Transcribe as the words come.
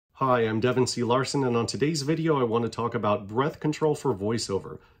Hi, I'm Devin C. Larson, and on today's video I want to talk about breath control for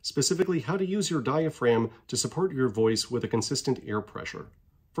voiceover, specifically how to use your diaphragm to support your voice with a consistent air pressure.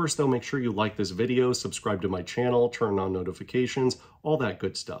 First though, make sure you like this video, subscribe to my channel, turn on notifications, all that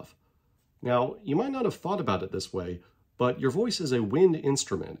good stuff. Now, you might not have thought about it this way, but your voice is a wind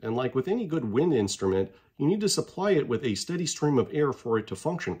instrument, and like with any good wind instrument, you need to supply it with a steady stream of air for it to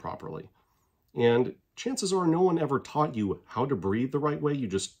function properly. And chances are no one ever taught you how to breathe the right way. You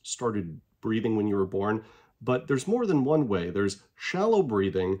just started breathing when you were born. But there's more than one way. There's shallow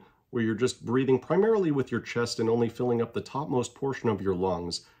breathing, where you're just breathing primarily with your chest and only filling up the topmost portion of your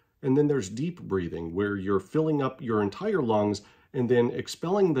lungs. And then there's deep breathing, where you're filling up your entire lungs and then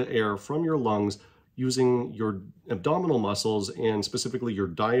expelling the air from your lungs using your abdominal muscles and specifically your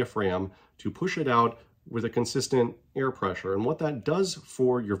diaphragm to push it out with a consistent air pressure. And what that does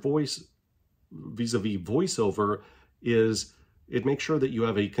for your voice vis-a-vis voiceover is it makes sure that you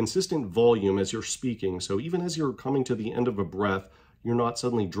have a consistent volume as you're speaking. So even as you're coming to the end of a breath, you're not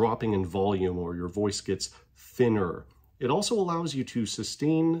suddenly dropping in volume or your voice gets thinner. It also allows you to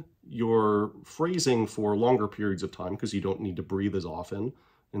sustain your phrasing for longer periods of time because you don't need to breathe as often.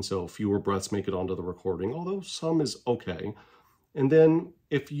 And so fewer breaths make it onto the recording, although some is okay. And then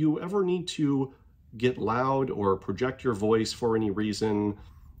if you ever need to get loud or project your voice for any reason,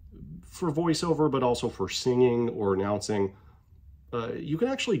 for voiceover, but also for singing or announcing, you can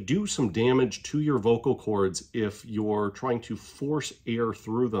actually do some damage to your vocal cords if you're trying to force air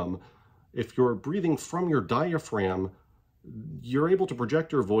through them. If you're breathing from your diaphragm, you're able to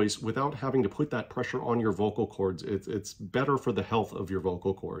project your voice without having to put that pressure on your vocal cords. It's better for the health of your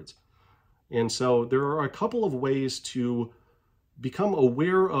vocal cords. And so there are a couple of ways to become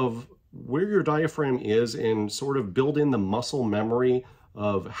aware of where your diaphragm is and sort of build in the muscle memory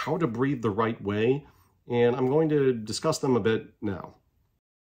of how to breathe the right way, and I'm going to discuss them a bit now.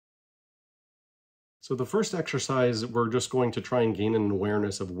 So the first exercise, we're just going to try and gain an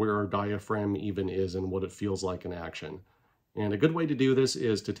awareness of where our diaphragm even is and what it feels like in action. And a good way to do this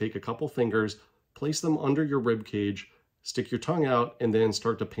is to take a couple fingers, place them under your rib cage, stick your tongue out, and then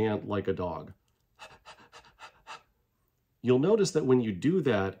start to pant like a dog. You'll notice that when you do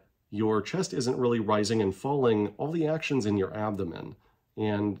that, your chest isn't really rising and falling, all the action's in your abdomen.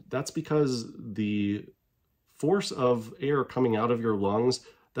 And that's because the force of air coming out of your lungs,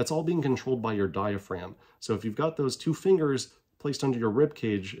 that's all being controlled by your diaphragm. So if you've got those two fingers placed under your rib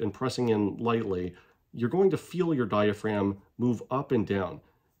cage and pressing in lightly, you're going to feel your diaphragm move up and down.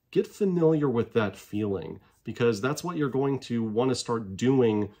 Get familiar with that feeling, because that's what you're going to want to start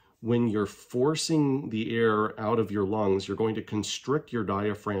doing when you're forcing the air out of your lungs. You're going to constrict your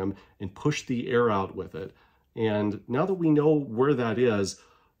diaphragm and push the air out with it. And now that we know where that is,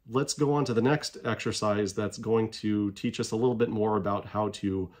 let's go on to the next exercise that's going to teach us a little bit more about how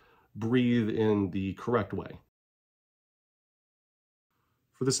to breathe in the correct way.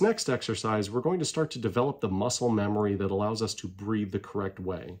 For this next exercise, we're going to start to develop the muscle memory that allows us to breathe the correct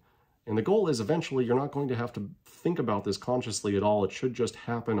way. And the goal is eventually you're not going to have to think about this consciously at all. It should just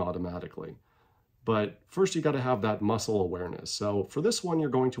happen automatically. But first you got to have that muscle awareness. So for this one, you're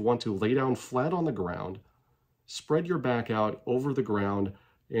going to want to lay down flat on the ground, spread your back out over the ground,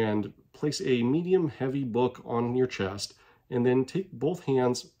 and place a medium heavy book on your chest, and then take both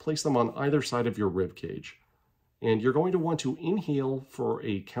hands, place them on either side of your rib cage. And you're going to want to inhale for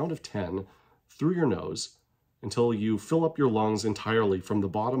a count of 10 through your nose until you fill up your lungs entirely from the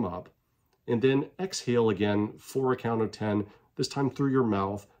bottom up, and then exhale again for a count of 10, this time through your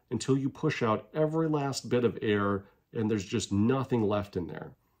mouth, until you push out every last bit of air and there's just nothing left in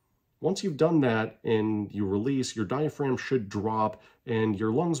there. Once you've done that and you release, your diaphragm should drop and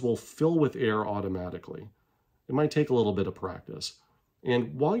your lungs will fill with air automatically. It might take a little bit of practice.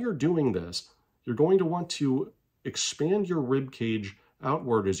 And while you're doing this, you're going to want to expand your rib cage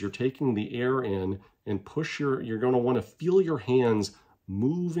outward as you're taking the air in and you're going to want to feel your hands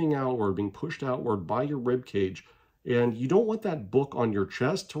moving outward, being pushed outward by your rib cage. And you don't want that book on your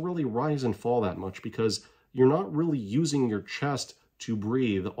chest to really rise and fall that much, because you're not really using your chest to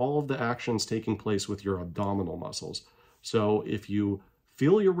breathe. All of the actions taking place with your abdominal muscles. So if you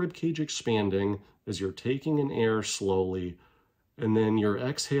feel your rib cage expanding as you're taking in air slowly, and then you're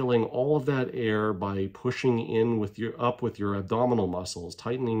exhaling all of that air by pushing in up with your abdominal muscles,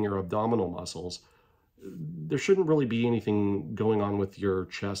 tightening your abdominal muscles, there shouldn't really be anything going on with your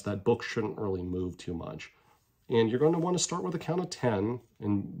chest. That book shouldn't really move too much. And you're going to want to start with a count of 10,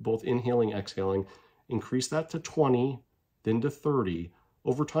 and both inhaling, exhaling, increase that to 20, then to 30.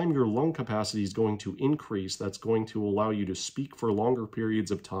 Over time, your lung capacity is going to increase. That's going to allow you to speak for longer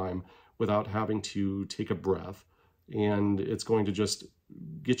periods of time without having to take a breath. And it's going to just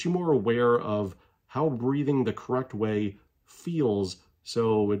get you more aware of how breathing the correct way feels,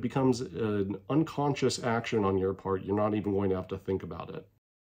 so it becomes an unconscious action on your part. You're not even going to have to think about it.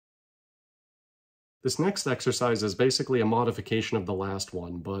 This next exercise is basically a modification of the last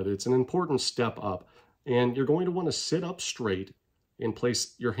one, but it's an important step up. And you're going to want to sit up straight and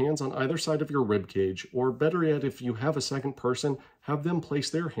place your hands on either side of your rib cage, or better yet, if you have a second person, have them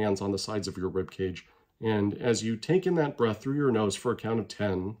place their hands on the sides of your rib cage. And as you take in that breath through your nose for a count of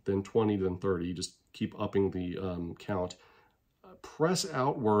 10, then 20, then 30, just keep upping the count, press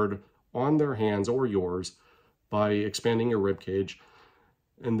outward on their hands or yours by expanding your rib cage,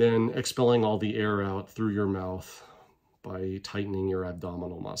 and then expelling all the air out through your mouth by tightening your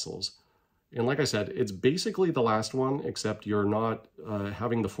abdominal muscles. And like I said, it's basically the last one, except you're not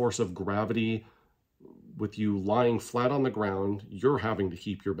having the force of gravity with you lying flat on the ground. You're having to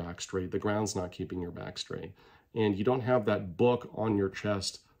keep your back straight. The ground's not keeping your back straight. And you don't have that book on your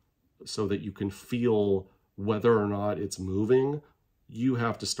chest so that you can feel whether or not it's moving. You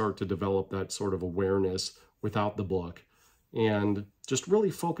have to start to develop that sort of awareness without the book. And just really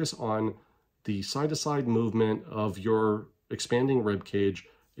focus on the side-to-side movement of your expanding rib cage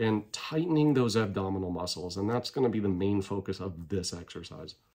and tightening those abdominal muscles. And that's going to be the main focus of this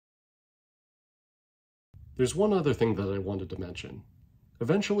exercise. There's one other thing that I wanted to mention.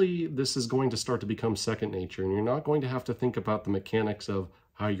 Eventually, this is going to start to become second nature, and you're not going to have to think about the mechanics of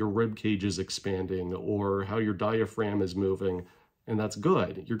how your rib cage is expanding or how your diaphragm is moving, and that's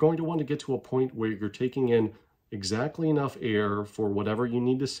good. You're going to want to get to a point where you're taking in exactly enough air for whatever you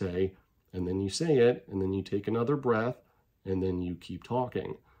need to say, and then you say it, and then you take another breath, and then you keep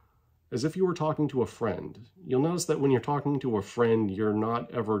talking, as if you were talking to a friend. You'll notice that when you're talking to a friend, you're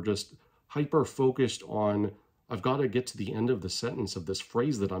not ever just hyper-focused on, I've got to get to the end of the sentence of this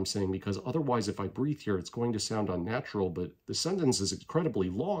phrase that I'm saying, because otherwise if I breathe here, it's going to sound unnatural, but the sentence is incredibly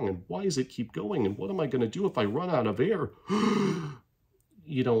long, and why does it keep going, and what am I going to do if I run out of air?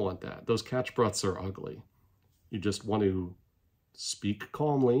 You don't want that. Those catch breaths are ugly. You just want to speak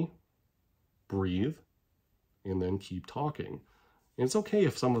calmly, breathe, and then keep talking. And it's okay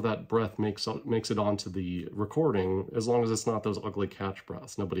if some of that breath makes it onto the recording, as long as it's not those ugly catch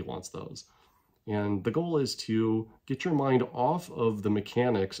breaths. Nobody wants those. And the goal is to get your mind off of the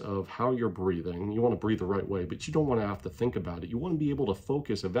mechanics of how you're breathing. You want to breathe the right way, but you don't want to have to think about it. You want to be able to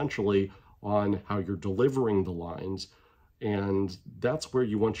focus eventually on how you're delivering the lines. And that's where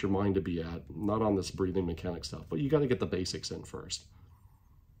you want your mind to be at, not on this breathing mechanic stuff. But you got to get the basics in first.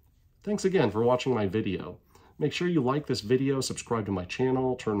 Thanks again for watching my video. Make sure you like this video, subscribe to my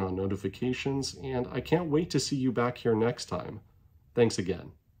channel, turn on notifications, and I can't wait to see you back here next time. Thanks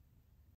again.